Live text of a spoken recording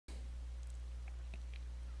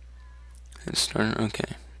It's starting.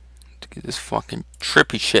 Okay. To get this fucking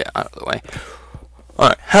trippy shit out of the way.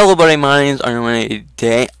 Alright, hello buddy, my name is Iron Man.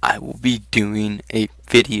 Today I will be doing a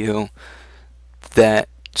video that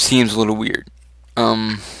seems a little weird.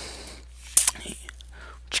 What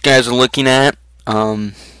you guys are looking at,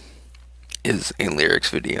 is a lyrics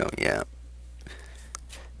video, yeah.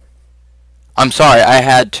 I'm sorry, I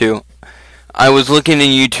had to. I was looking in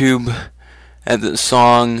YouTube at the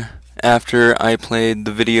song after I played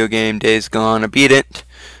the video game Days Gone. I beat it,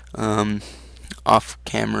 off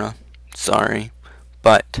camera, sorry.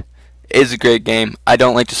 But it is a great game. I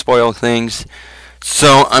don't like to spoil things,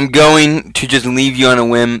 so I'm going to just leave you on a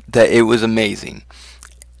whim that it was amazing.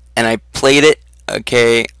 And I played it,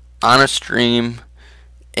 okay, on a stream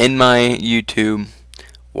in my YouTube.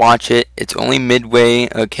 Watch it. It's only midway,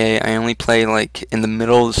 okay. I only play like in the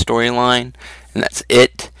middle of the storyline, and that's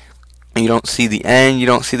it. You don't see the end, you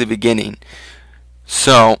don't see the beginning.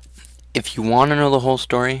 So, if you want to know the whole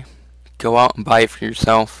story, go out and buy it for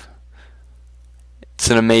yourself. It's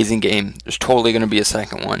an amazing game. There's totally going to be a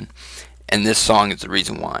second one. And this song is the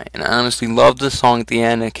reason why. And I honestly love this song at the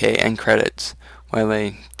end. Okay, end credits. While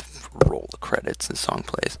they roll the credits, this song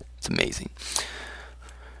plays. It's amazing.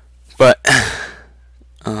 But,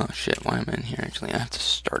 oh shit, why am I in here? Actually, I have to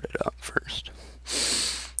start it up first.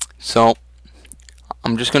 So,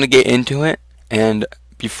 I'm just going to get into it. And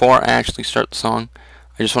before I actually start the song,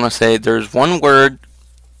 I just want to say there's one word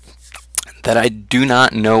that I do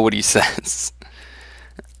not know what he says.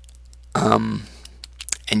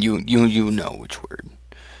 And you know which word.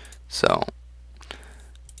 So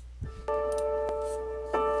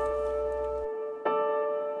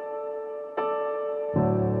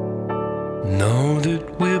know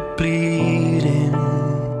that we're bleeding,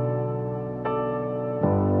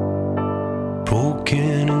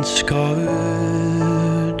 broken and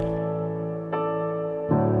scarred.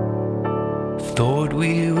 Thought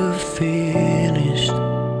we were finished,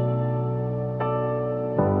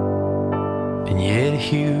 and yet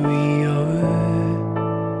here we are,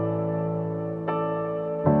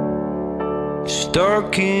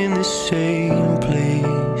 stuck in the same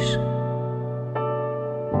place,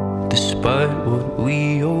 despite what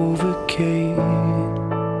we overcame.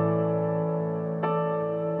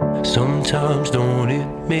 Sometimes don't it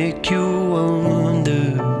make you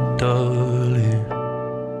wonder, darling,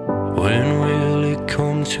 when will it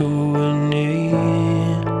come to an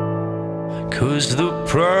end? 'Cause the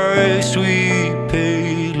price we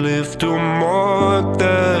paid left a mark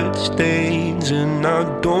that stains, and I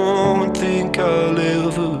don't think I'll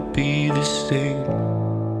ever be the same.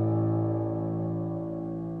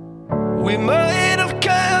 We might have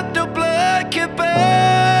kept the black at bay,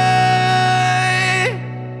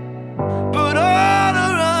 but all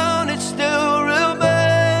around it still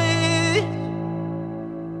remains.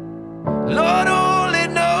 Lord only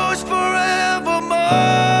knows forevermore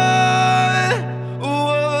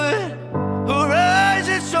what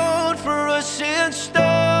horizon's on for us in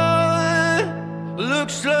stone.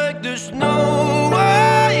 Looks like there's no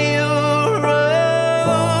way around,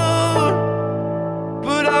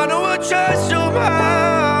 but I know I'll try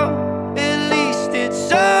somehow. At least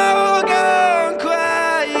it's all gone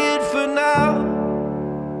quiet for now.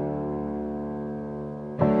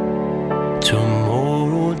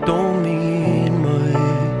 Tomorrow don't mean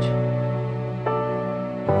much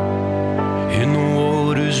in the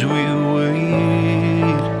waters we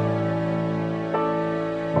wade,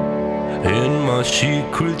 and my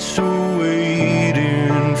secrets are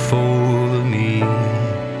waiting for me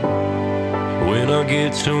when I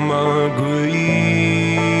get to my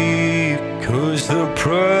grave. 'Cause the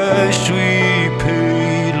price we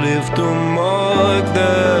paid left a mark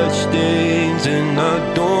that stains, and I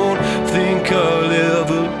don't think I'll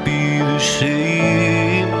ever be the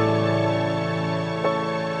same.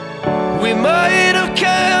 We might have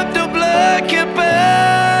kept the black at bay,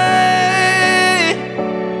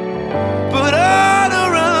 but all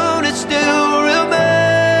around it still remains.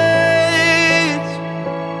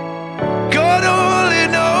 God only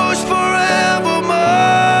knows forevermore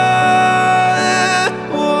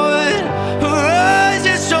what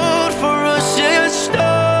horizon's on for us in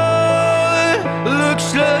stone. Looks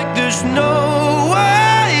like there's no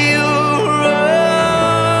way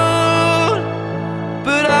around,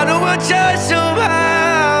 but I know I'll try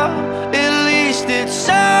somehow. At least it's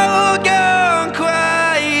all gone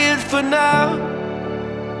quiet for now.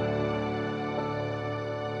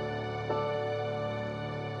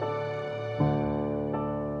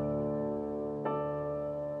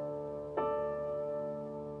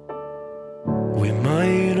 We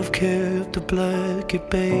might have kept the black at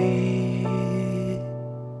bay,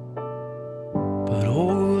 but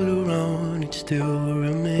all around still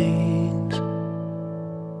remains.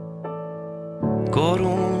 God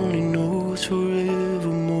only knows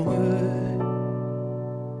forevermore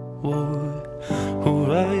what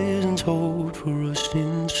horizons hold for us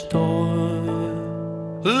in store.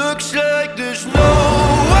 Looks like there's no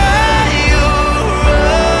way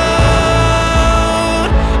around.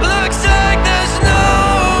 Looks like there's no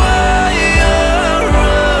way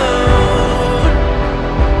around.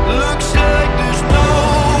 Looks like there's no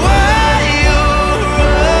way around.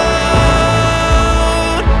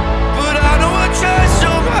 But I know I tried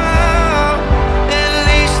somehow. At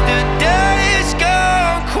least the day is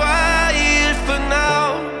gone quiet for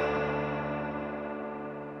now.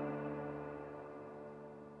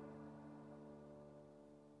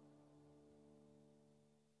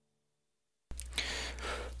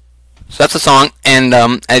 So that's a song, and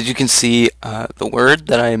as you can see, the word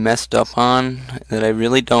that I messed up on, that I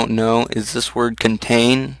really don't know, is this word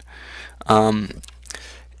contain.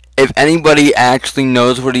 If anybody actually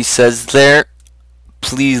knows what he says there,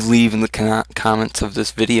 please leave in the comments of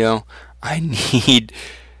this video. I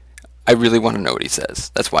really want to know what he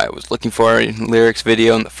says. That's why I was looking for a lyrics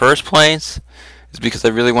video in the first place, is because I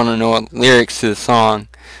really want to know what lyrics to the song.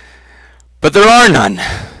 But there are none.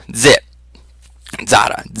 Zip.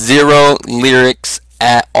 Zada. Zero lyrics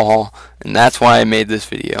at all. And that's why I made this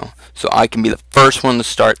video. So I can be the first one to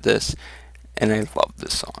start this. And I love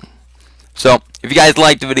this song. So, if you guys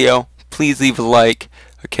liked the video, please leave a like.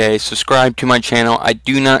 Okay, subscribe to my channel. I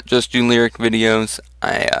do not just do lyric videos.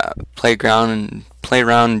 I play around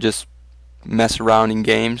and just mess around in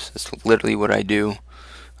games. That's literally what I do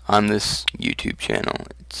on this YouTube channel.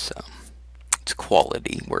 It's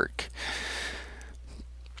quality work.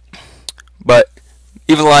 But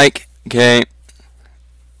leave a like, okay?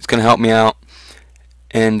 It's gonna help me out,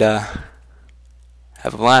 and have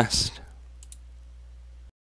a blast.